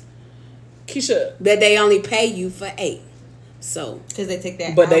 hours Keisha, that they only pay you for 8. So, because they take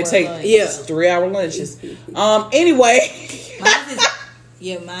that. but they hour take lunch. 3-hour lunches. Anyway.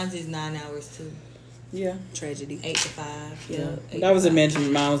 Mine's is 9 hours too. Yeah. tragedy. 8 to 5. Yeah. 8 That was to a 5.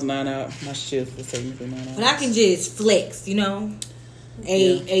 mention. Mine was 9 hours. My shift was technically 9 hours. But I can just flex,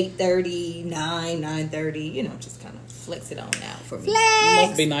 8, 8:30, 9, 9:30, just kind of flex it on out for me. It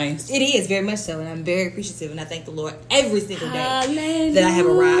must be nice. It is very much so, and I'm very appreciative, and I thank the Lord every single day that I have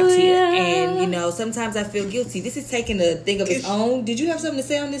arrived here. And sometimes I feel guilty. This is taking a thing of its own. Did you have something to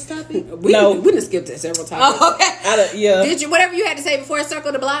say on this topic? We done skipped it several times. Oh, okay. Yeah. Did you whatever you had to say before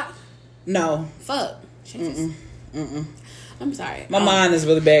circle the block? No. Fuck. I'm sorry. My mind is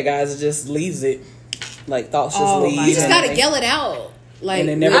really bad, guys. It just leaves it. Like thoughts just leave. You just gotta yell it out. Like, and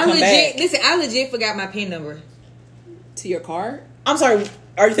they never come back. Listen, I legit forgot my PIN number. To your card? I'm sorry.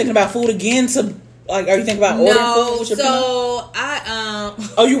 Are you thinking about food again? Are you thinking about ordering food? So I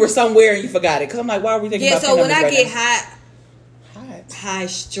Oh, you were somewhere and you forgot it. Because I'm like, why are we thinking about? Yeah. So when I right get now? high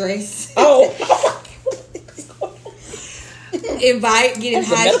stress. Oh. Getting high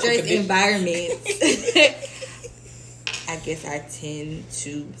medical stress condition. environments. I guess I tend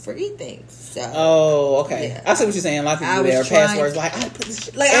to forget things. So. Oh, okay. Yeah. I see what you're saying. A lot of people do their passwords. Like, I put this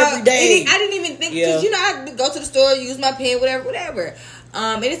shit every day. I didn't even think because I go to the store, use my pen, whatever.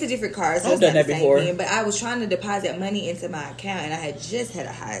 And it's a different card, so I've it's done not that the before. same thing. But I was trying to deposit money into my account, and I had just had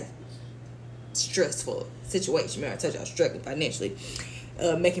a high stressful situation. Remember, I told you I was struggling financially.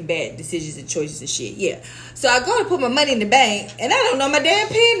 Making bad decisions and choices and shit. Yeah. So I go to put my money in the bank and I don't know my damn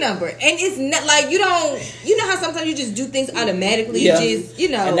PIN number. And it's not like you know how sometimes you just do things automatically. Yeah. Just,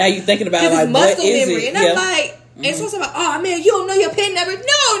 And now you're thinking about it's like, muscle what is memory. it? And I'm like, and so I'm like, oh man, you don't know your PIN number?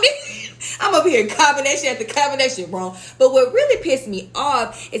 No, I'm up here combination after combination wrong. But what really pissed me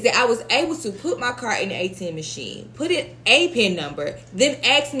off is that I was able to put my card in the ATM machine, put in a PIN number, then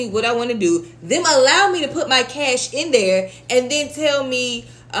ask me what I want to do, then allow me to put my cash in there, and then tell me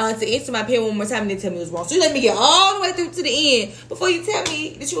to enter my PIN one more time and then tell me it was wrong. So you let me get all the way through to the end before you tell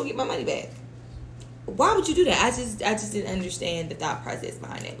me that you will get my money back. Why would you do that? I just didn't understand the thought process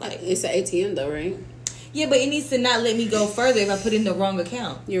behind it. Like, it's an ATM though, right? yeah, but it needs to not let me go further if I put in the wrong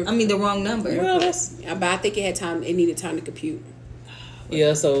account. The wrong number. Well, but I think it needed time to compute.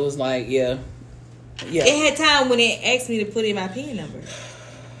 Yeah, so it was like, yeah. It had time when it asked me to put in my PIN number.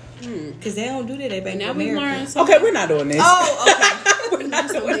 Because they don't do that at Bank of America. Okay, we're not doing this. Oh, okay. We're not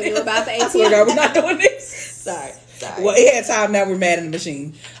doing this. About the I swear to God, we're not doing this. Sorry. Well, it had time. Now we're mad in the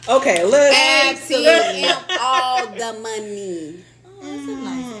machine. Okay, let's ATM all the money. Oh, that's a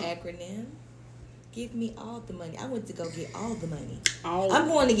nice acronym. Give me all the money. I went to go get all the money. I'm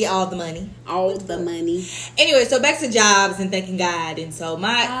going to get all the money. All the money. Anyway, so back to jobs and thanking God, and so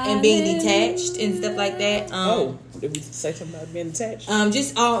and being detached and stuff like that. Did we say something about being detached?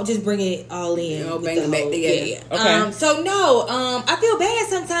 Just bring it all in. Bring it back together. Yeah. Okay. So no, I feel bad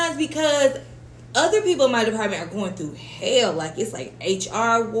sometimes because other people in my department are going through hell. Like, it's like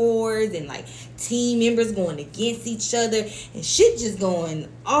HR wars and like team members going against each other and shit just going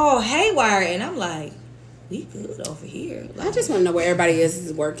all haywire. And I'm like, we good over here. Like, I just want to know where everybody else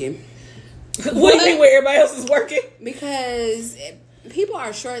is working. What do you mean where everybody else is working? Because people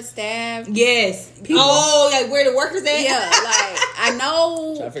are short staffed. yes. Like where the workers at? Yeah, like I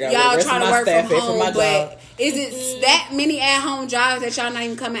know Trying y'all trying to work from for home, my but job. is it that many at home jobs that y'all not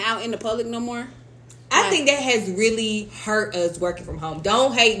even coming out in the public no more? I think that has really hurt us working from home.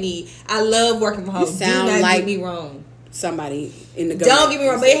 Don't hate me. I love working from home. You sound Do not like get me wrong. Somebody in the government. Don't get me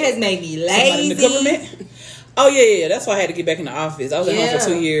wrong, but it has made me lazy. Somebody in the government? Oh, yeah. That's why I had to get back in the office. I was at home for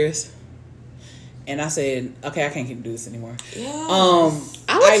 2 years. And I said, okay, I can't keep doing this anymore. Yeah.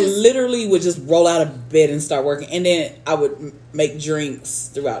 I literally would just roll out of bed and start working. And then I would make drinks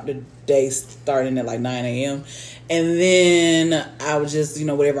throughout the day, starting at like 9 a.m. And then I would just,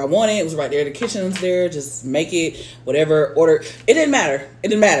 whatever I wanted. It was right there. The kitchen's there. Just make it, whatever, order. It didn't matter.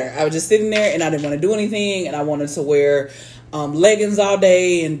 I was just sitting there and I didn't want to do anything. And I wanted to wear leggings all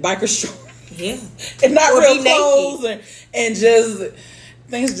day and biker shorts. Yeah. And not Or real be clothes. And just...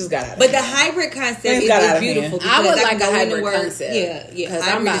 Things just got out of But hand. the hybrid concept Things is got out of beautiful. hand. I would because like a go into hybrid work. concept. Yeah. Because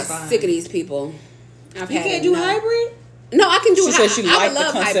hybrid I'm about is fine. sick of these people. You can't do hybrid? No, I can do She said she I liked would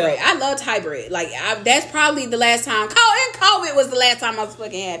love the concept. hybrid. I loved hybrid. Like, that's probably the last time. COVID was the last time I was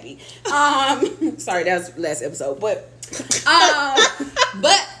fucking happy. Sorry, that was the last episode. But,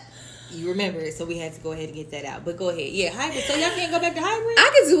 but you remember it, so we had to go ahead and get that out. But go ahead. Yeah, hybrid. So y'all can't go back to hybrid? I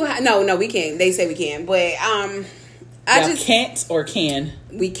can do, no, we can't. They say we can. But, Y'all can't or can?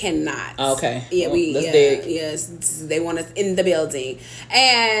 We cannot. Okay. Yeah, well, let's dig. Yes, they want us in the building.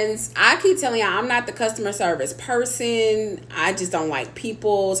 And I keep telling y'all, I'm not the customer service person. I just don't like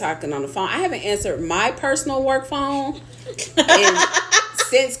people talking on the phone. I haven't answered my personal work phone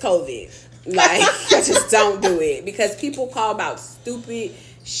since COVID. Like, I just don't do it because people call about stupid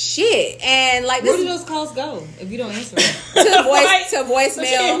shit. And like, where do those calls go if you don't answer them? to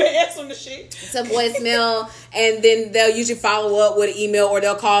voicemail. To voicemail, and then they'll usually follow up with an email, or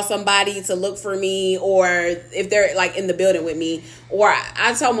they'll call somebody to look for me, or if they're like in the building with me. Or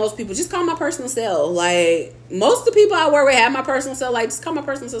I tell most people, just call my personal cell. Like, most of the people I work with have my personal cell. Like, just call my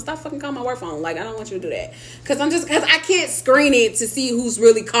personal cell. Stop fucking calling my work phone. Like, I don't want you to do that. Because I can't screen it to see who's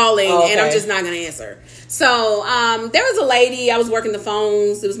really calling, and I'm just not going to answer. So, there was a lady, I was working the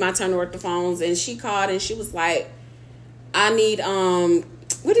phones. It was my turn to work the phones, and she called, and she was like, I need,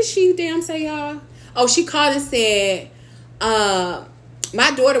 what did she damn say, y'all? Oh, she called and said, my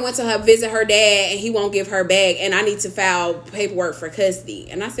daughter went to visit her dad and he won't give her back, and I need to file paperwork for custody.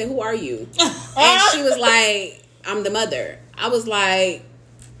 And I said, who are you? And she was like, I'm the mother. I was like,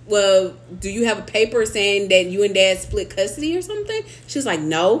 well, do you have a paper saying that you and dad split custody or something? She was like,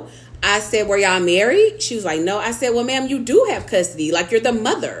 no. I said, were y'all married? She was like, no. I said, well, ma'am, you do have custody. Like, you're the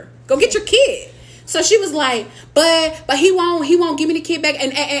mother. Go get your kid. So she was like, but he won't give me the kid back.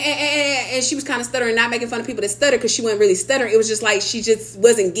 And she was kind of stuttering, not making fun of people that stutter, because she wasn't really stuttering. It was just like, she just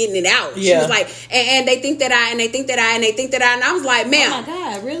wasn't getting it out. Yeah. She was like, and they think that I, and they think that I, and they think that I. And I was like, ma'am. Oh my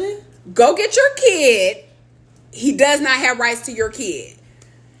God, really? Go get your kid. He does not have rights to your kid.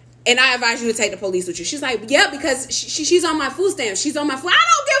 And I advise you to take the police with you. She's like, yeah, because she's on my food stamp. She's on my food. I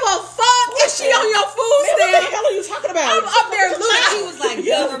don't give a fuck if she on your food stamp. What the hell are you talking about? I'm up there looking. She was like,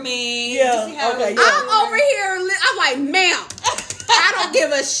 government. Yeah. Okay. Yeah. I'm over here. I'm like, ma'am, I don't give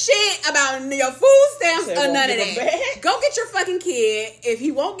a shit about your food stamps or none of that. Go get your fucking kid. If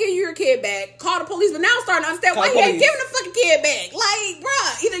he won't give you your kid back, call the police. But now I'm starting to understand why he ain't giving the fucking kid back. Like,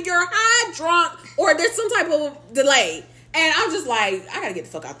 bruh, either you're high, drunk, or there's some type of delay. And I'm just like, I gotta get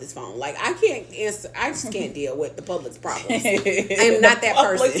the fuck out this phone. Like, I can't answer. I just can't deal with the public's problems. I am not that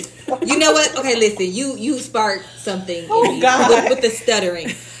person. You know what? Okay, listen. You sparked something in me with the stuttering.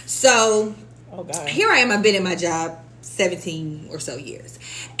 So, God. Here I am. I've been at my job 17 or so years.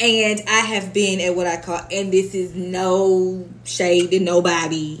 And I have been at what I call, and this is no shade to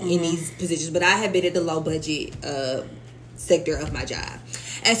nobody in these positions, but I have been at the low budget sector of my job.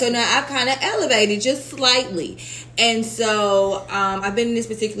 And so now I've kind of elevated just slightly. And so I've been in this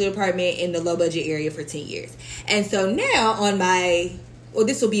particular department in the low budget area for 10 years. And so now on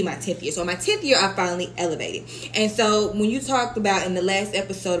this will be my 10th year. So on my 10th year, I finally elevated. And so when you talked about in the last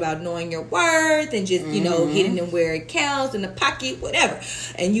episode about knowing your worth and just, hitting them where it counts, in the pocket, whatever.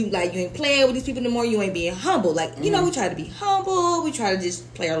 And you ain't playing with these people anymore. You ain't being humble. Like, we try to be humble. We try to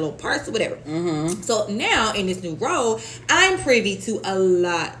just play our little parts or whatever. Mm-hmm. So now in this new role, I'm privy to a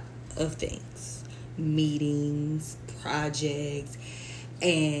lot of things. Meetings, projects.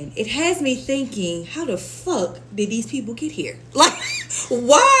 And it has me thinking, how the fuck did these people get here? Like,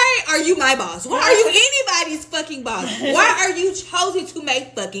 why are you my boss? Why are you anybody's fucking boss? Why are you chosen to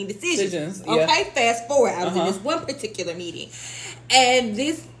make fucking decisions? Yeah. Okay, fast forward. I was in this one particular meeting. And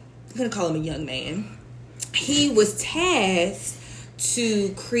I'm going to call him a young man. He was tasked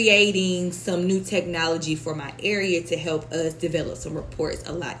to creating some new technology for my area to help us develop some reports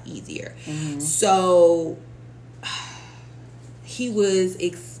a lot easier. Mm-hmm. So he was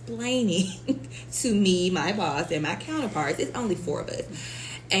explaining to me, my boss, and my counterparts, it's only 4 of us,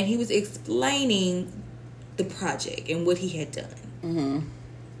 and he was explaining the project and what he had done. Mm-hmm.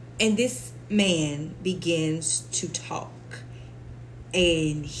 And this man begins to talk,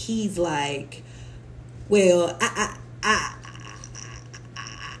 and he's like, well, I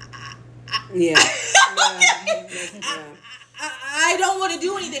don't want to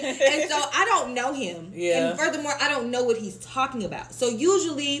do anything. And so I don't know him. Yeah. And furthermore, I don't know what he's talking about. So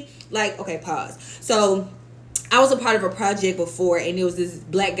usually, okay, pause. So I was a part of a project before, and there was this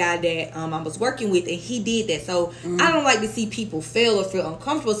black guy that I was working with, and he did that. So I don't like to see people fail or feel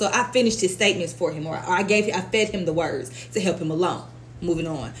uncomfortable. So I finished his statements for him, or I fed him the words to help him along. Moving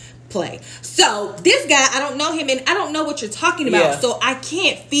on. Play. So this guy, I don't know him, and I don't know what you're talking about. So I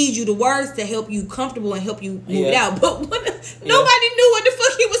can't feed you the words to help you comfortable and help you move it out. But nobody knew what the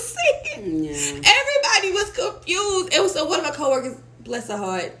fuck he was saying. Yeah. Everybody was confused. It was so one of my coworkers, bless her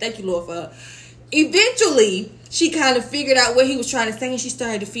heart, thank you Lord for her. Eventually, she kind of figured out what he was trying to say, and she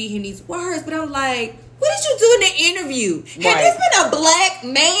started to feed him these words. But I'm like, what did you do in the interview? Had this been a black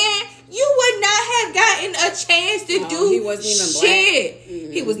man, you would not have gotten a chance to do he wasn't even shit. Black.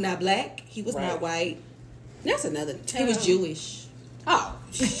 Mm-hmm. He was not black. He was not white. That's another. He was Jewish. Oh.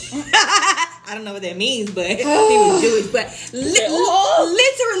 I don't know what that means, but he was Jewish. But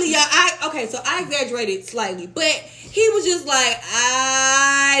literally, y'all, okay, so I exaggerated slightly, but he was just like,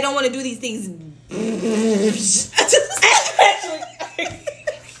 I don't want to do these things.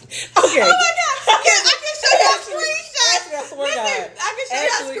 Okay. Oh my God. I can show y'all screenshots. I swear to God. I can show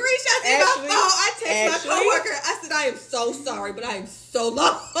y'all screenshots in my phone. I text my coworker. I said, I am so sorry, but I am so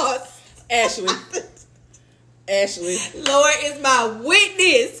lost. Ashley. Lord is my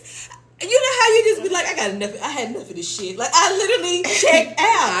witness. You know how you just be like, I had enough of this shit. Like, I literally checked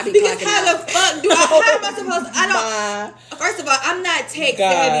out. Because how the fuck how am I supposed to, first of all, I'm not tech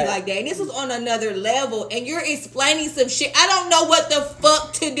savvy like that. And this was on another level. And you're explaining some shit. I don't know what the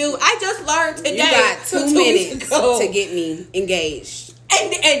fuck to do. I just learned today. You got 2 minutes to get me engaged.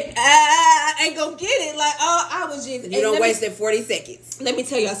 And go get it. Like, oh, I was just... You don't waste 40 seconds. Let me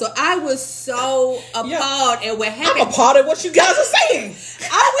tell y'all. So, I was so appalled at what happened. I'm appalled at what you guys are saying.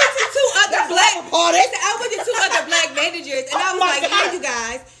 I went to two other black managers, and I was like, hey, you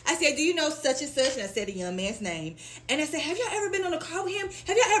guys. I said, do you know such and such? And I said the young man's name. And I said, have y'all ever been on a call with him?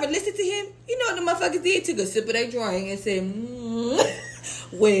 Have y'all ever listened to him? You know what the motherfuckers did? Took a sip of their drink and said,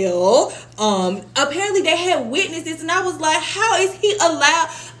 well, apparently they had witnessed this, and I was like, how is he allowed?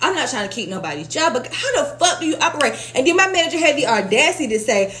 I'm not trying to keep nobody's job, but how the fuck do you operate? And then my manager had the audacity to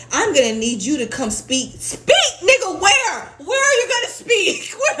say, I'm gonna need you to come speak. Speak, nigga, where? Where are you gonna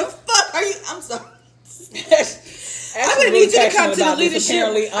speak? Where the fuck are you? I'm sorry. I'm gonna need you to come to the leadership.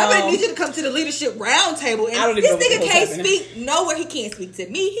 I'm gonna need you to come to the leadership round table. And this nigga can't speak nowhere. He can't speak to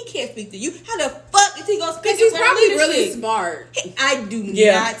me. He can't speak to you. How the fuck is he gonna speak? Because he's probably really smart. I do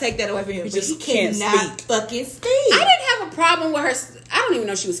not take that away from him. He cannot fucking speak. I didn't have a problem with her. I don't even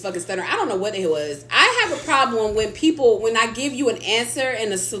know she was fucking stuttering. I don't know what the hell it was. I have a problem when I give you an answer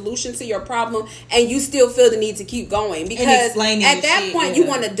and a solution to your problem, and you still feel the need to keep going, because at that point you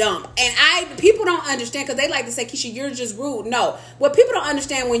want to dump. And people don't understand, because they like to say, Keisha, you're just rude. No, what people don't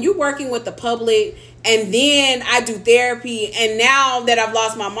understand, when you're working with the public, and then I do therapy, and now that I've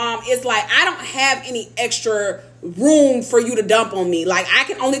lost my mom, it's like I don't have any extra room for you to dump on me. Like, I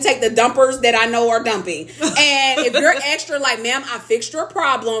can only take the dumpers that I know are dumping. And if you're extra, like, ma'am, I fixed your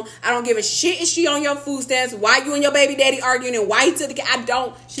problem. I don't give a shit if she on your food stamps, why you and your baby daddy arguing, and why he took the I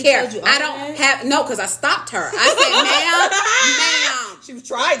don't care. I don't have because I stopped her. I said, ma'am. She was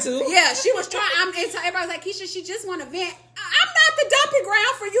trying to. Yeah, she was trying. Everybody's like, Keisha, she just want to vent. I'm not the dumping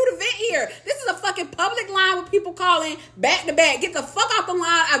ground for you to vent here. This is a fucking public line with people calling back to back. Get the fuck off the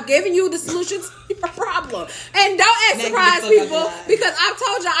line. I've given you the solution to your problem. And don't act surprised, people, because I've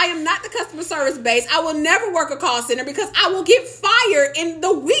told you I am not the customer service base. I will never work a call center, because I will get fired in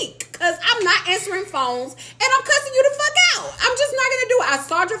the week because I'm not answering phones and I'm cussing you the fuck out. I'm just not gonna do it. I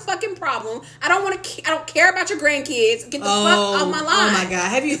solved your fucking problem. I don't care about your grandkids. Get the fuck off my line. Oh my God.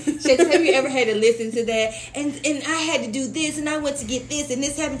 Have you ever had to listen to that? And I had to do this, and I went to get this, and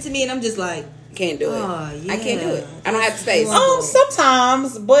this happened to me, and I'm just like, can't do it. I can't do it. I don't have space.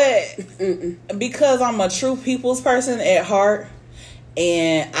 Sometimes, but because I'm a true people's person at heart,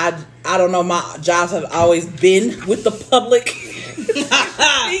 and I don't know, my jobs have always been with the public.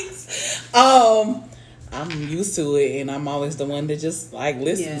 I'm used to it, and I'm always the one that just like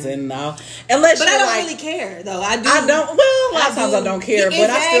listens and now. Unless, but I don't really care though. I don't. Well, a lot of times I don't care, but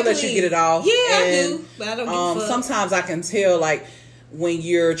I still let you get it off. Yeah, I do. But I don't give a fuck. Sometimes I can tell, like, when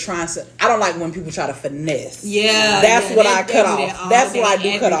you're trying to, I don't like when people try to finesse. Yeah, that's what I cut off. That's what I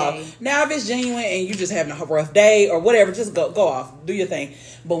do cut off. Now, if it's genuine and you just having a rough day or whatever, just go off, do your thing.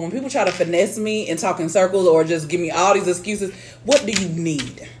 But when people try to finesse me and talk in circles or just give me all these excuses, what do you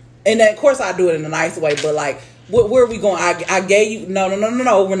need? And of course I do it in a nice way, but like, where are we going? I gave you no.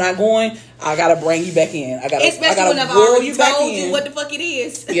 We're not going. I gotta bring you back in. I gotta when I've already told you what the fuck it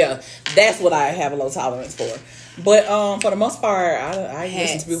is. Yeah, that's what I have a low tolerance for. But for the most part, I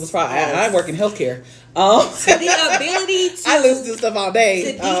listen to people's problems. I work in healthcare. So the ability to I listen to stuff all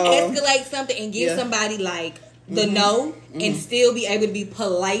day to de-escalate something and give somebody like the no and still be able to be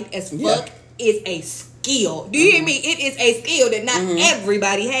polite as fuck is a skill. Do you hear me? It is a skill that not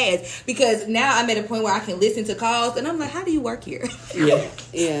everybody has, because now I'm at a point where I can listen to calls and I'm like, how do you work here? Yeah.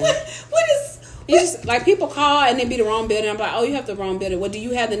 What is just like people call and they be the wrong building. I'm like, oh, you have the wrong building. Well, do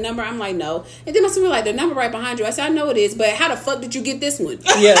you have the number? I'm like, no. And then my sister was like, the number right behind you. I said, I know it is, but how the fuck did you get this one?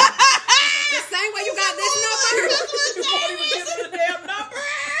 Yeah. The same way you got this number. You won't even give them the damn number.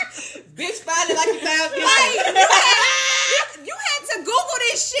 Bitch, find it like you found it. Like, you had to Google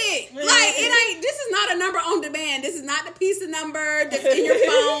this shit. Like, this is not a number on demand. This is not the piece of number that's in your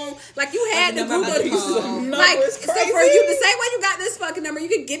phone. Like, you had to Google this. Like, so for you, the same way you got this fucking number, you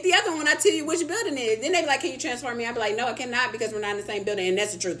can can get the other one. I tell you which building it is. Then they be like, can you transfer me? I be like, no, I cannot because we're not in the same building. And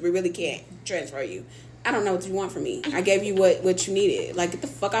that's the truth. We really can't transfer you. I don't know what you want from me. I gave you what you needed. Like, get the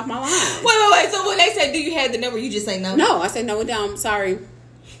fuck off my line. Wait. So when they say, do you have the number, you just say no? No, I say no, we don't. Sorry.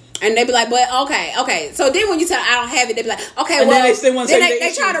 And they be like, but okay. So then when you tell them I don't have it, they be like, okay, and well, then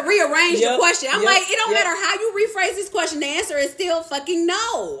they try to rearrange the question. I'm like, it don't yep. matter how you rephrase this question. The answer is still fucking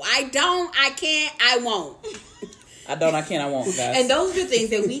no. I don't, I can't, I won't. I don't, I can't, I won't, guys. And those are the things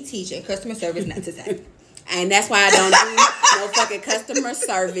that we teach in customer service not to say. And that's why I don't do no fucking customer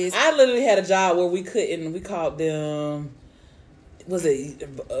service. I literally had a job where we called them, was it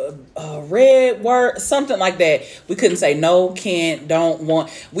red word, something like that. We couldn't say no, can't, don't, want.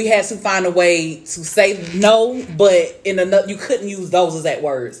 We had to find a way to say no, but you couldn't use those exact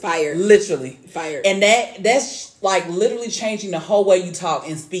words. Fired. Literally. Fired. And that's like literally changing the whole way you talk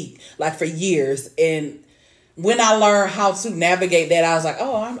and speak, like for years. And when I learned how to navigate that, I was like,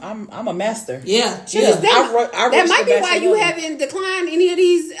 "Oh, I'm a master." Yeah. That might be why you haven't declined any of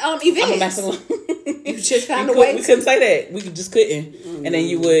these events. I'm a master. You just found a way. way. We couldn't say that. We just couldn't. Mm-hmm. And then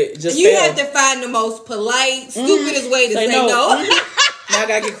you would just. You have to find the most polite, stupidest way to say no. Now I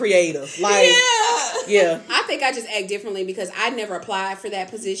gotta get creative. Like, yeah. I think I just act differently because I never applied for that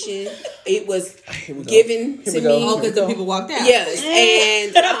position. It was given to me. Oh, because the people walked out. Yes,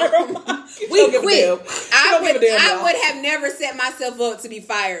 and we quit. I would have never set myself up to be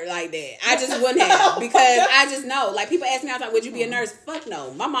fired like that. I just wouldn't have, because I just know. Like, people ask me all the time, would you be a nurse? Fuck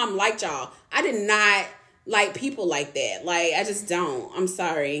no. My mom liked y'all. I did not like people like that. Like, I just don't. I'm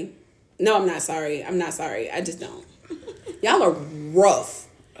sorry. No, I'm not sorry. I just don't. Y'all are rough.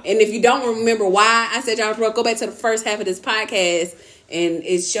 And if you don't remember why I said y'all are rough, go back to the first half of this podcast and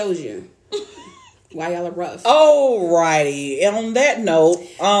it shows you why y'all are rough. Alrighty. And on that note,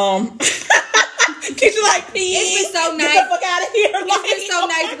 get you like, it's been so nice. Get the fuck out of here. It's been so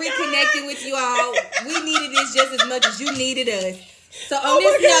nice reconnecting with you all. We needed this just as much as you needed us. So on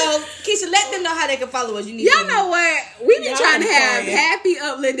this note, Keisha, let them know how they can follow us. Y'all know what? We've been trying to have happy,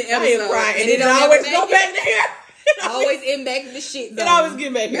 uplifting episodes. And it always go back there. Always in back in the shit. It always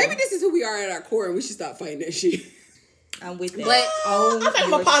get back here. Maybe this is who we are at our core and we should stop fighting that shit. I'm with that. But I think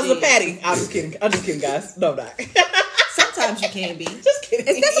I'm a positive Patty. I'm just kidding, guys. No, not. Sometimes you can be. Just kidding.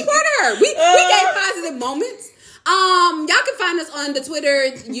 It's support her. We gave positive moments. Y'all can find us on the Twitter,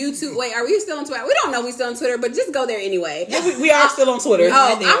 YouTube. Wait, are we still on Twitter? We don't know we still on Twitter, but just go there anyway. Yeah, we are still on Twitter.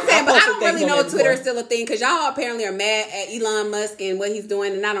 I'm saying, but I don't really know Twitter is still a thing, because y'all apparently are mad at Elon Musk and what he's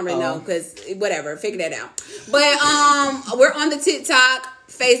doing, and I don't really know, because whatever, figure that out. But we're on the TikTok,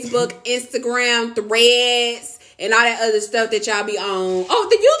 Facebook, Instagram, Threads, and all that other stuff that y'all be on. Oh,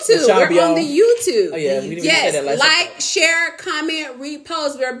 the YouTube. We're on the YouTube. Oh, yeah. We didn't yes. say that last like, time. share, comment,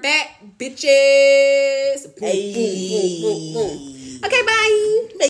 repost. We're back, bitches. Boom, Hey. boom, boom, boom, boom.